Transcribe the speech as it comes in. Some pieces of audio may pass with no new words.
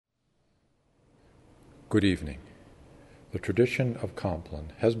Good evening. The tradition of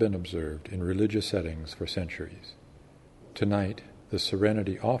Compline has been observed in religious settings for centuries. Tonight, the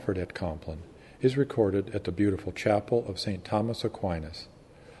serenity offered at Compline is recorded at the beautiful Chapel of St. Thomas Aquinas,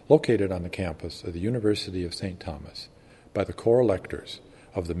 located on the campus of the University of St. Thomas, by the choral lectors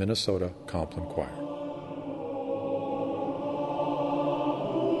of the Minnesota Compline Choir.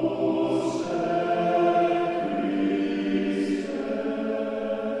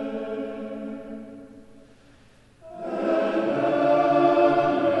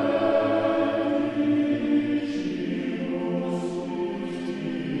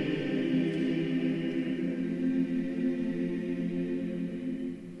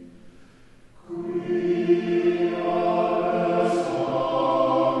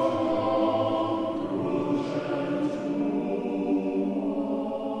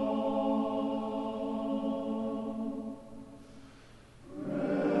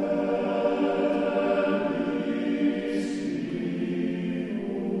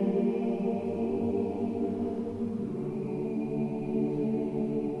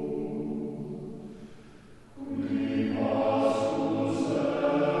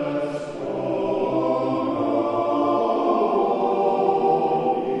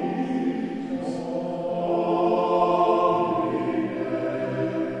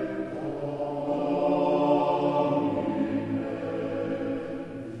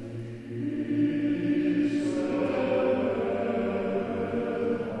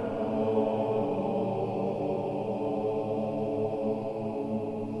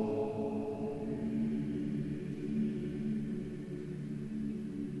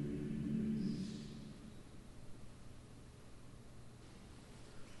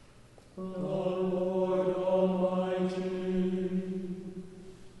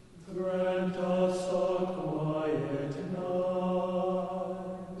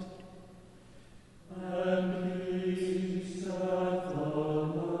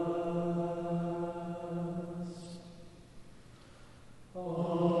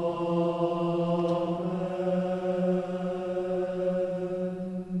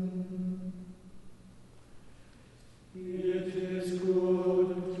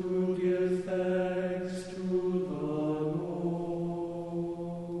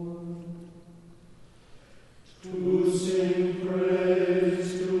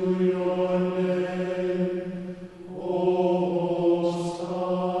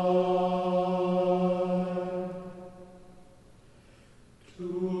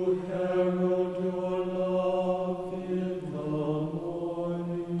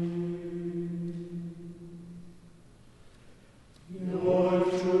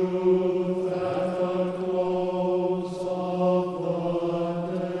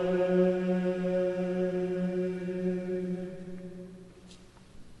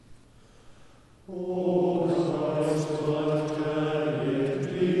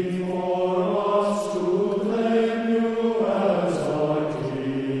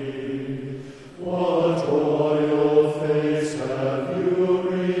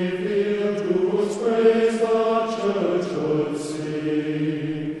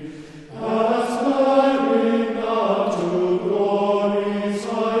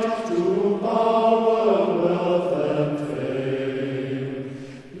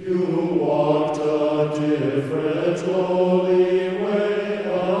 You walked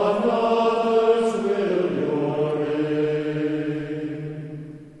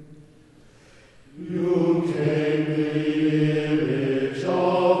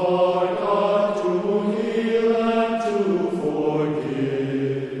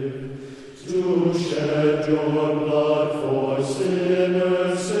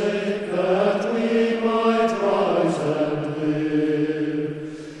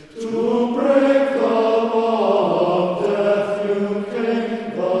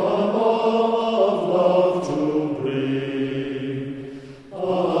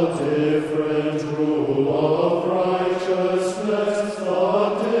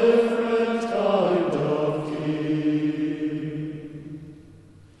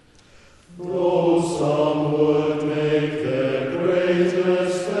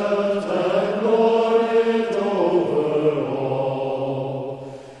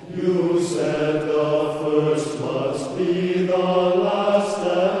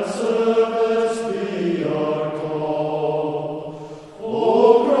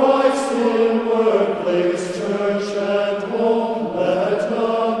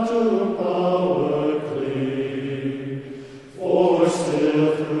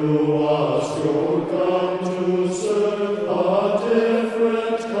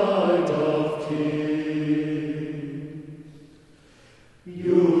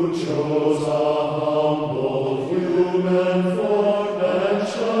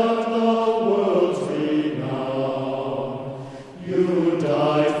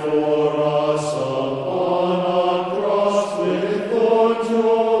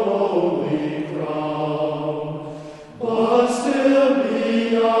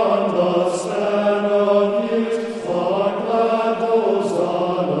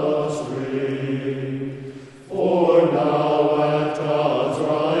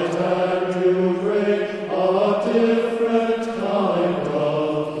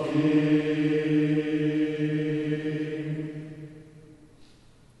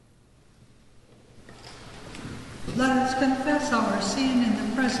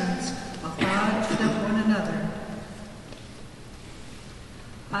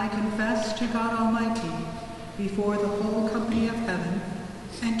I confess to God Almighty, before the whole company of heaven,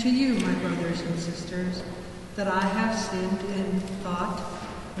 and to you, my brothers and sisters, that I have sinned in thought,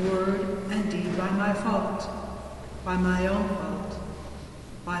 word, and deed by my fault, by my own fault,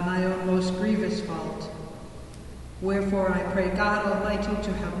 by my own most grievous fault. Wherefore I pray God Almighty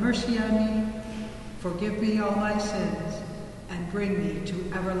to have mercy on me, forgive me all my sins, and bring me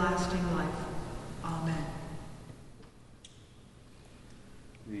to everlasting life. Amen.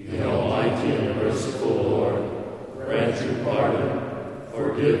 The Almighty and merciful Lord, grant you pardon,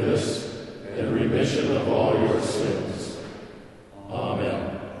 forgiveness, and remission of all your sins.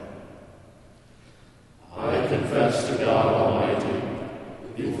 Amen. I confess to God Almighty,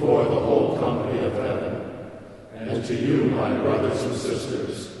 before the whole company of heaven, and to you, my brothers and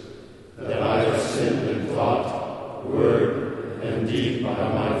sisters, that I have sinned in thought, word, and deed by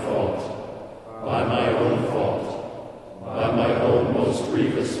my fault, by my own fault, by my own most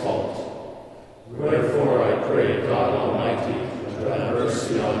grievous fault. Wherefore I pray God Almighty to have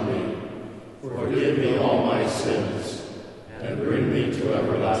mercy on me, forgive me all my sins, and bring me to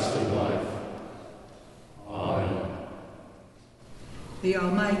everlasting life. Amen. The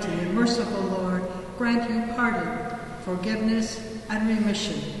Almighty and merciful Lord grant you pardon, forgiveness, and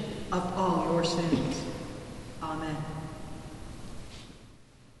remission of all your sins. Amen.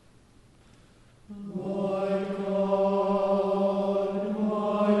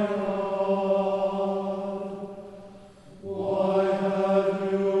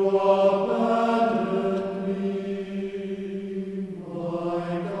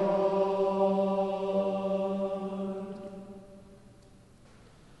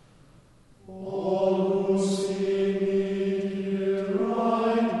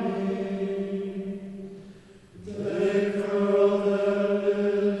 They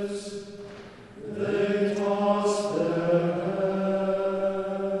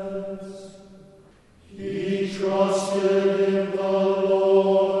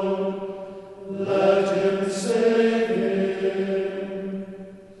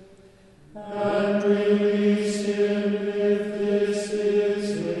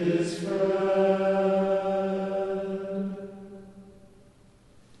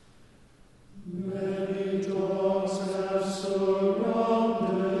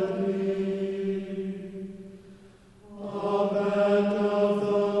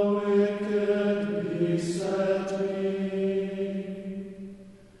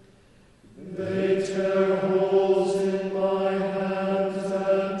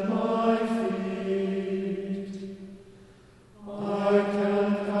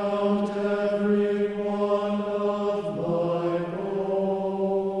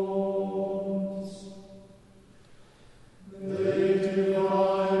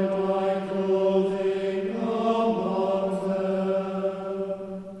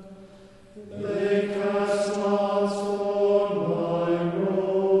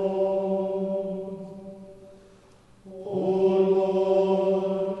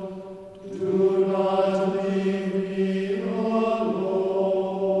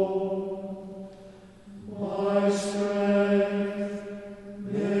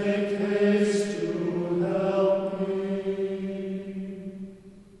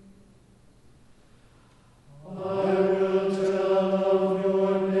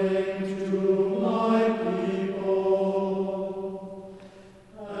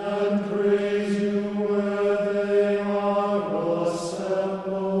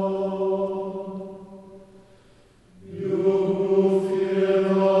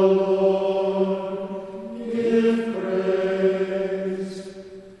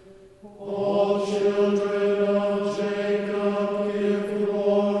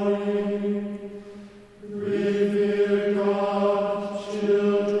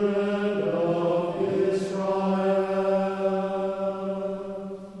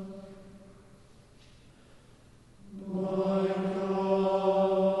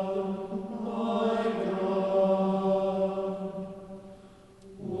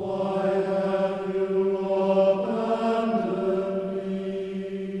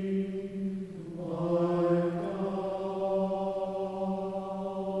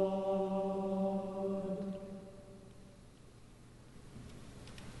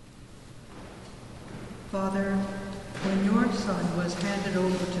handed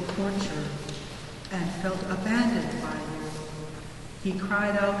over to torture and felt abandoned by you, he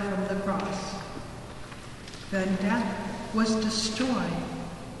cried out from the cross. Then death was destroyed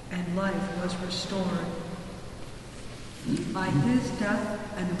and life was restored. By his death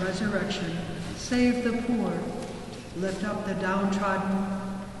and resurrection, save the poor, lift up the downtrodden,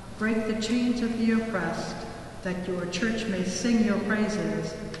 break the chains of the oppressed, that your church may sing your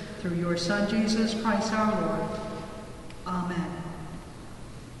praises through your Son, Jesus Christ our Lord. Amen.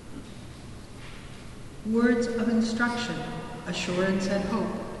 Words of instruction, assurance, and hope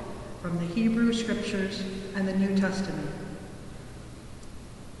from the Hebrew Scriptures and the New Testament.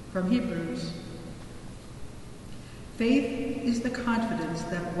 From Hebrews. Faith is the confidence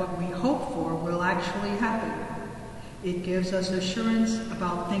that what we hope for will actually happen. It gives us assurance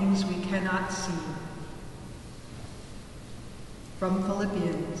about things we cannot see. From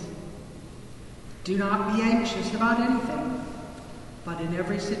Philippians. Do not be anxious about anything, but in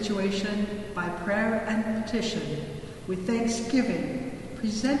every situation, by prayer and petition, with thanksgiving,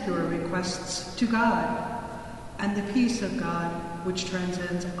 present your requests to God, and the peace of God, which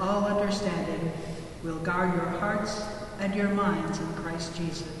transcends all understanding, will guard your hearts and your minds in Christ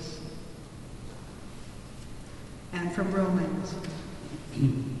Jesus. And from Romans.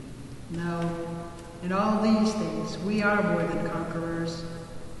 No, in all these things we are more than conquerors.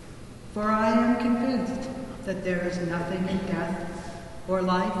 For I am convinced that there is nothing in death or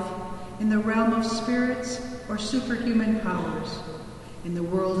life, in the realm of spirits or superhuman powers, in the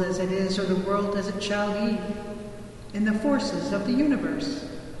world as it is or the world as it shall be, in the forces of the universe,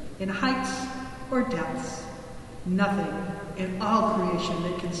 in heights or depths, nothing in all creation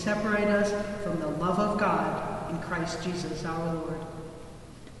that can separate us from the love of God in Christ Jesus our Lord.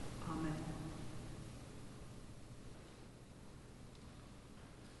 Amen.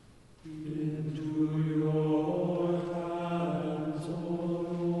 Into your hands, O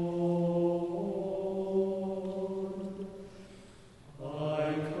Lord, I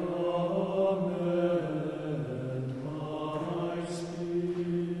commend my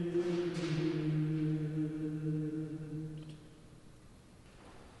spirit.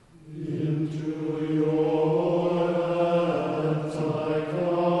 Into your hands I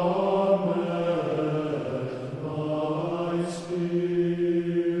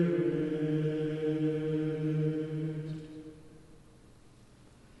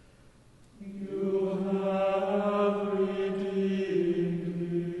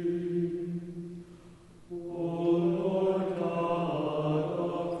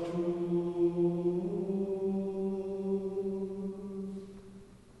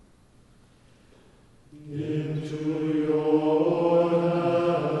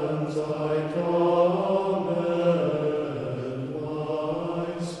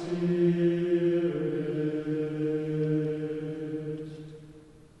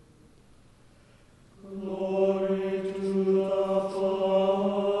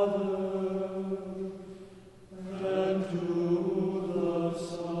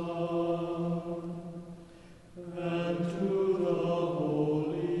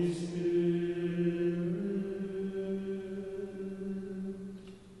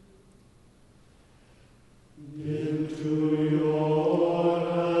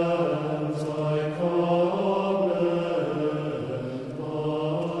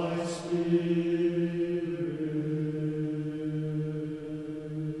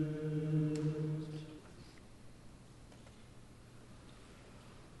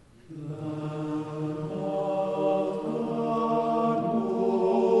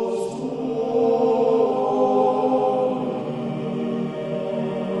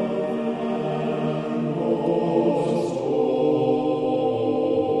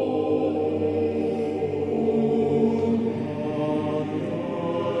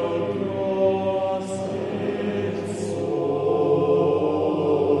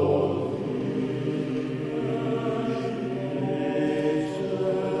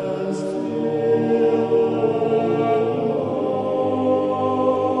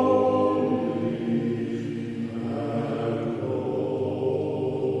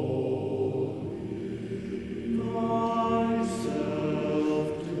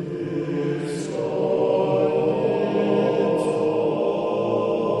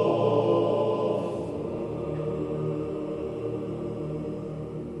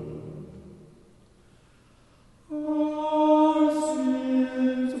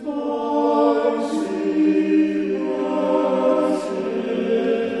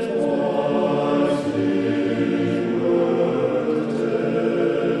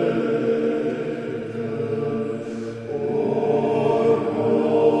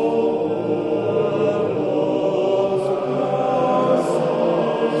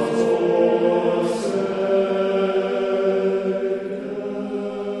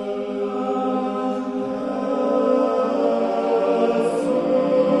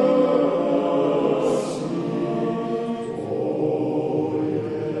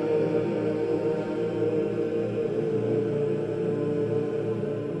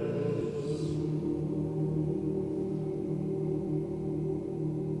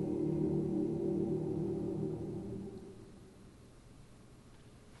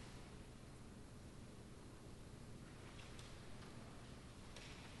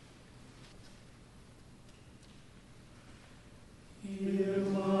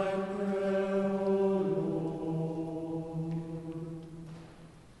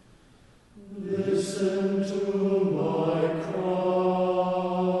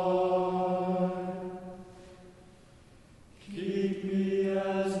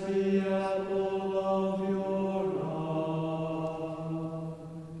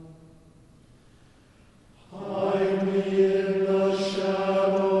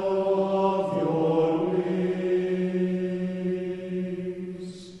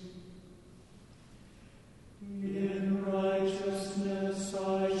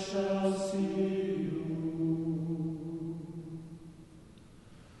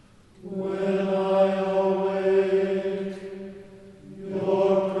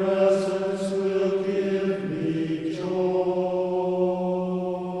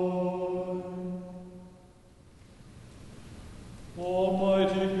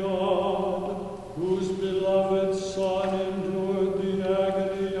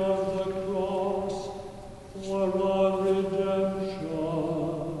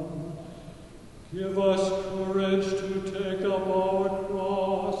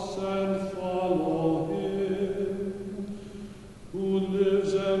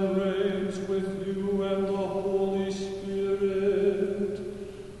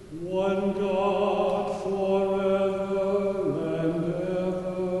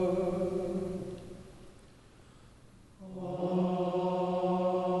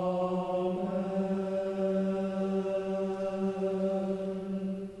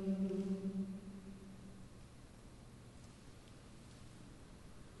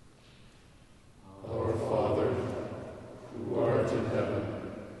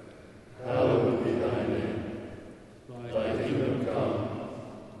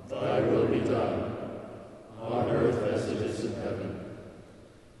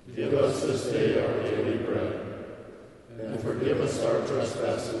Give us this day our daily bread, and forgive us our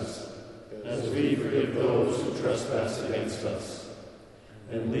trespasses, as we forgive those who trespass against us.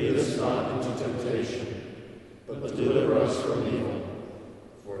 And lead us not into temptation, but deliver us from evil.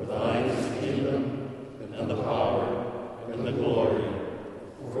 For thine is the kingdom, and the power, and the glory,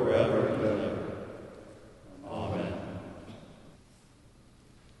 forever and ever. Amen.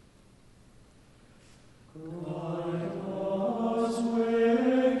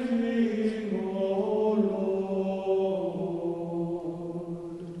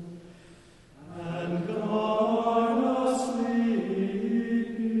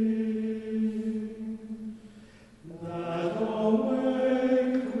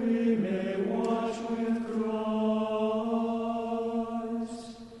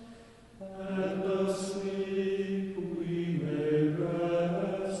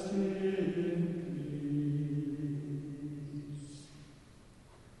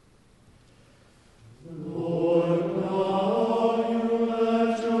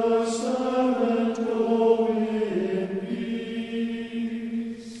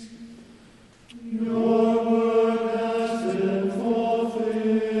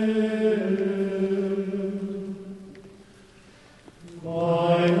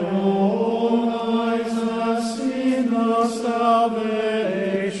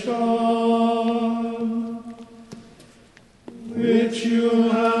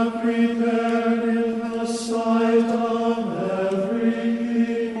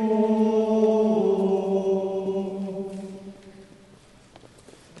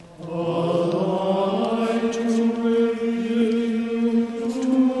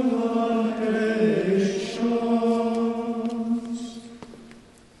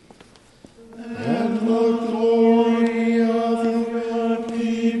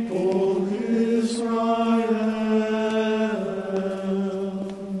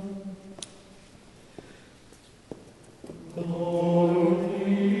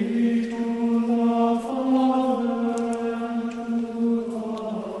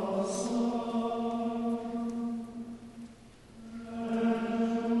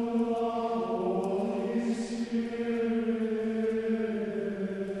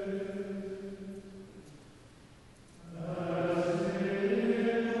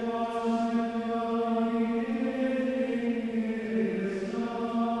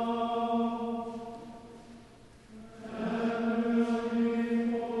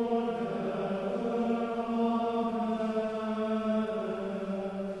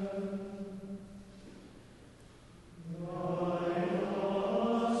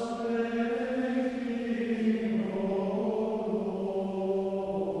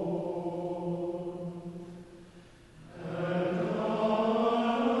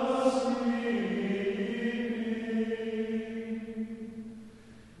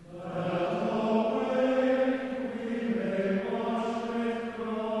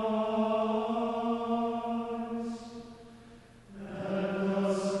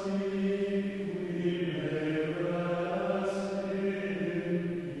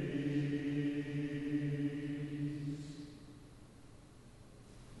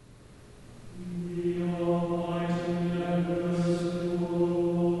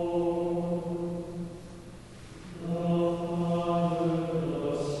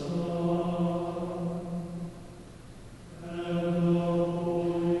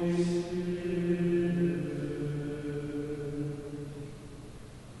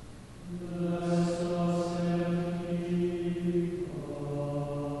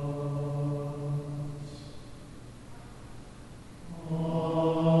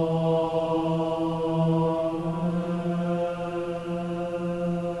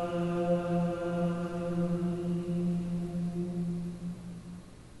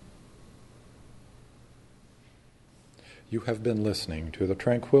 You have been listening to the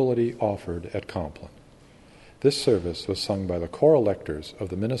Tranquility Offered at Compline. This service was sung by the choral lectors of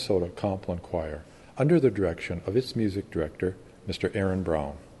the Minnesota Compline Choir under the direction of its music director, Mr. Aaron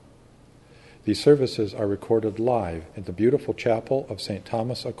Brown. These services are recorded live in the beautiful chapel of St.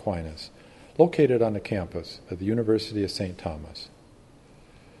 Thomas Aquinas, located on the campus of the University of St. Thomas.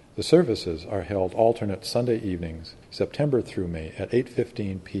 The services are held alternate Sunday evenings, September through May at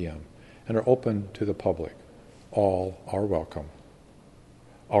 8:15 p.m. and are open to the public. All are welcome.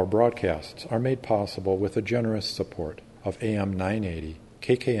 Our broadcasts are made possible with the generous support of AM 980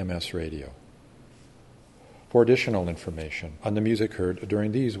 KKMS Radio. For additional information on the music heard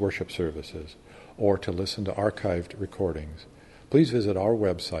during these worship services, or to listen to archived recordings, please visit our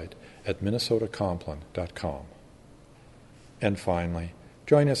website at minnesotacomplin.com. And finally,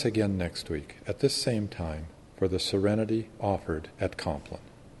 join us again next week at this same time for the Serenity Offered at Compline.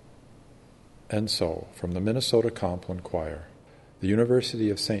 And so, from the Minnesota Compline Choir, the University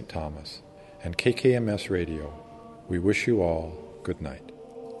of St. Thomas, and KKMS Radio, we wish you all good night.